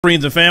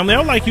Friends and family, I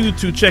would like you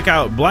to check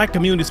out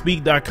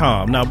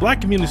blackcommunityspeak.com. Now,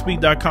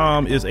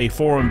 blackcommunityspeak.com is a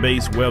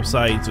forum-based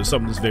website. So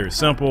something that's very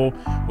simple,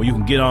 where you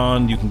can get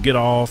on, you can get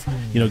off,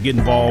 get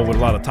involved with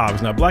a lot of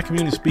topics. Now, Black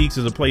Community Speaks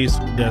is a place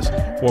that's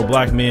for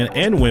black men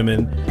and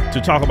women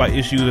to talk about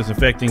issues that's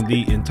affecting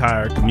the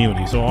entire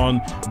community. So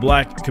on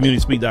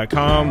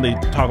blackcommunityspeak.com, they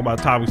talk about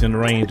topics in the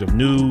range of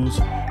news,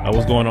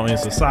 what's going on in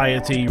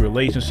society,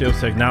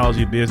 relationships,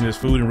 technology, business,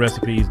 food and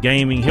recipes,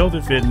 gaming, health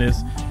and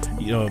fitness,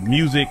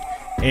 music,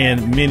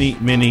 and many,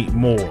 many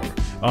more.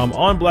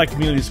 On Black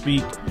Community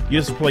Speak,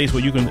 it's a place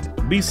where you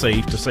can be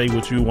safe to say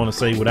what you want to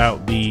say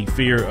without the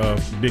fear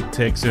of big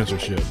tech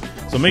censorship.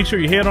 So make sure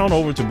you head on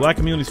over to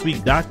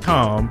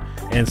blackcommunityspeak.com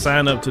and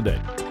sign up today.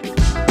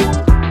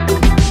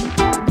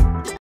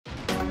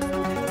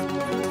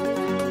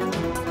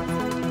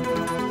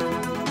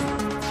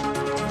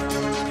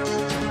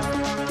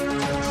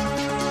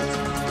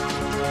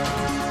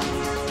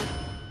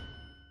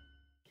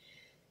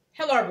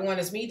 Hello everyone,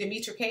 it's me,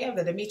 Demetra Kaye of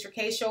the Demetra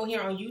Kaye Show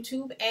here on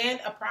YouTube and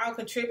a proud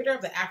contributor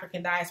of the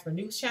African Diaspora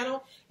News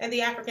Channel and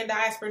the African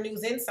Diaspora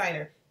News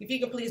Insider. If you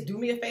could please do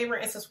me a favor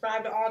and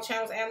subscribe to all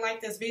channels and like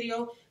this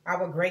video, I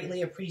would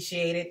greatly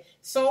appreciate it.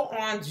 So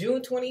on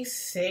June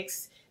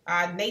 26th,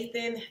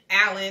 Nathan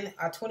Allen,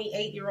 a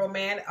 28-year-old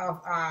man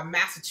of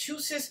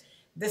Massachusetts,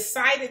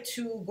 decided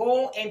to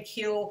go and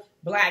kill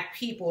black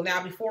people.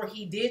 Now, before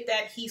he did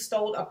that, he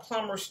stole a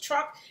plumber's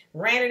truck,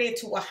 ran it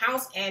into a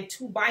house, and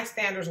two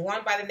bystanders,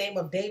 one by the name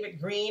of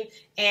David Green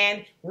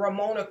and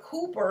Ramona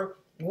Cooper,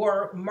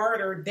 were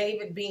murdered.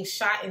 David being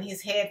shot in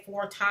his head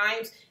 4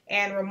 times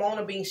and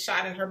Ramona being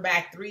shot in her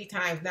back 3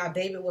 times. Now,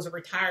 David was a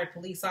retired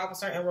police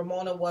officer and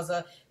Ramona was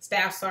a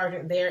staff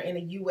sergeant there in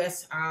the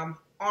U.S.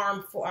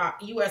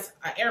 U.S.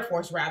 Air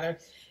Force, rather.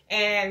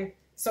 And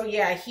so,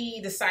 yeah,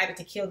 he decided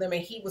to kill them,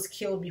 and he was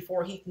killed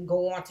before he can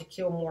go on to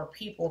kill more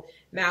people.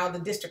 Now, the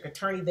district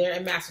attorney there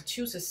in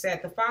Massachusetts said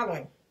the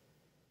following.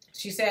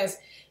 She says,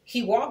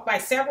 he walked by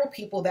several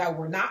people that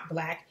were not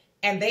black,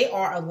 and they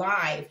are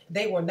alive.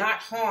 They were not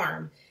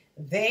harmed.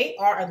 They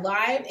are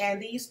alive,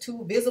 and these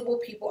 2 visible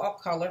people of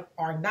color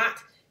are not.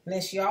 And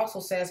then she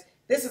also says,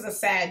 this is a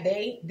sad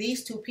day.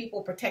 These 2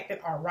 people protected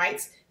our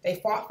rights. They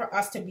fought for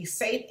us to be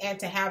safe and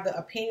to have the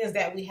opinions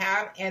that we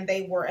have, and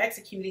they were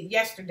executed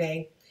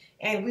yesterday.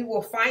 And we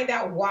will find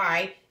out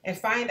why and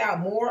find out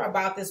more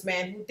about this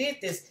man who did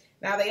this.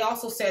 Now, they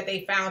also said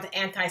they found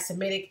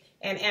anti-Semitic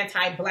and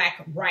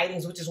anti-black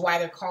writings, which is why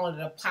they're calling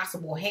it a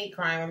possible hate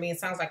crime. I mean, it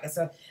sounds like it's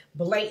a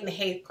blatant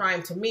hate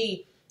crime to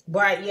me.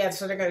 But, yeah,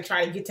 so they're going to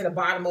try to get to the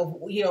bottom of,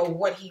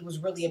 what he was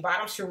really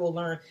about. I'm sure we'll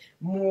learn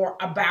more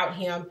about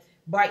him.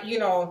 But,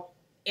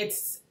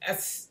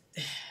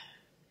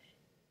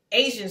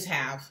 Asians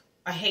have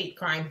a hate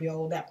crime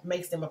bill that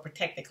makes them a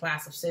protected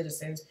class of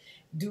citizens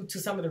due to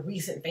some of the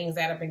recent things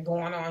that have been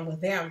going on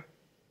with them.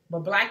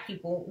 But black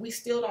people, we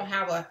still don't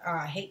have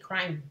a hate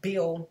crime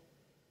bill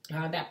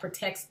that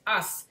protects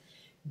us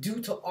due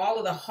to all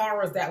of the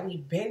horrors that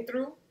we've been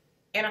through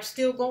and are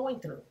still going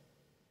through.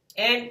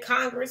 And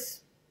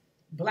Congress,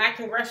 Black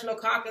Congressional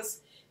Caucus,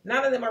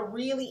 none of them are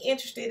really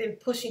interested in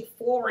pushing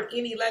forward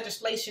any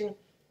legislation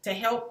to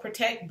help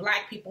protect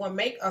black people and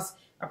make us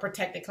a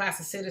protected class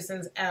of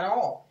citizens at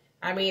all.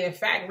 I mean, in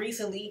fact,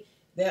 recently,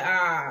 the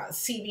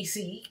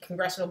CBC,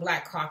 Congressional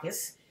Black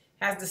Caucus,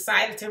 has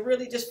decided to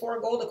really just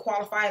forego the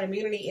qualified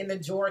immunity in the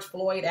George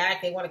Floyd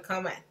Act. They want to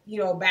come,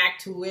 back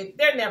to it.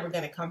 They're never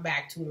going to come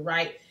back to it,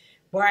 right?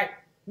 But,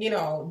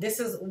 this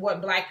is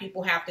what black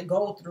people have to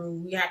go through.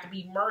 We have to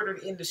be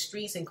murdered in the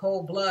streets in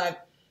cold blood,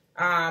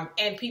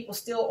 and people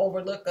still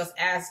overlook us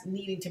as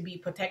needing to be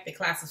protected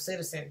class of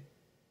citizen.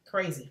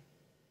 Crazy.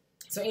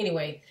 So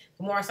anyway,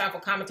 for more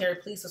insightful commentary,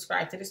 please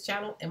subscribe to this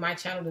channel and my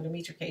channel, The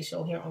Demetra Kaye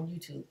Show, here on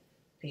YouTube.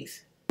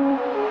 Peace.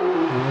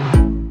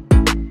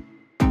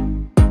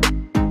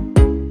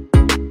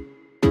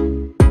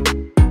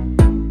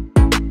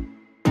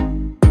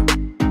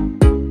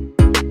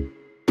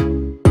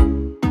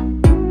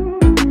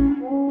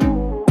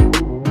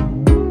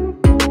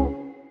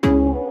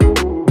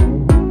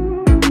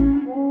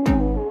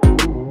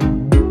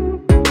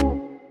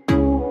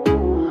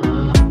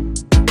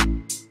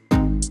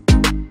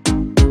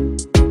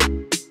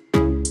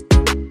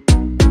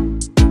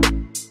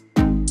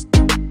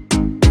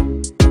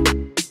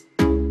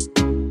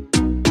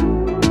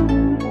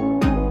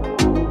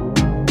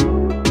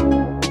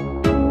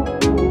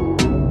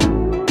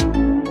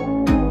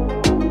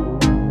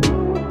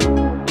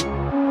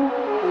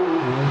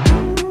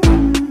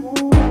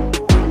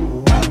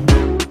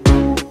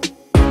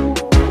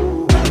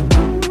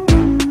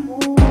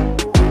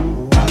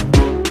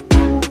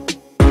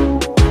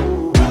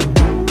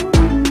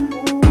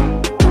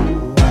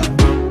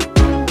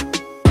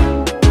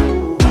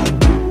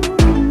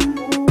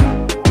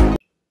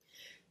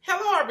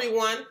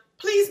 Everyone,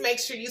 please make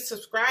sure you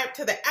subscribe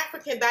to the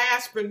African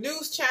Diaspora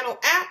News Channel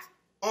app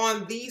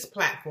on these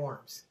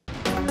platforms.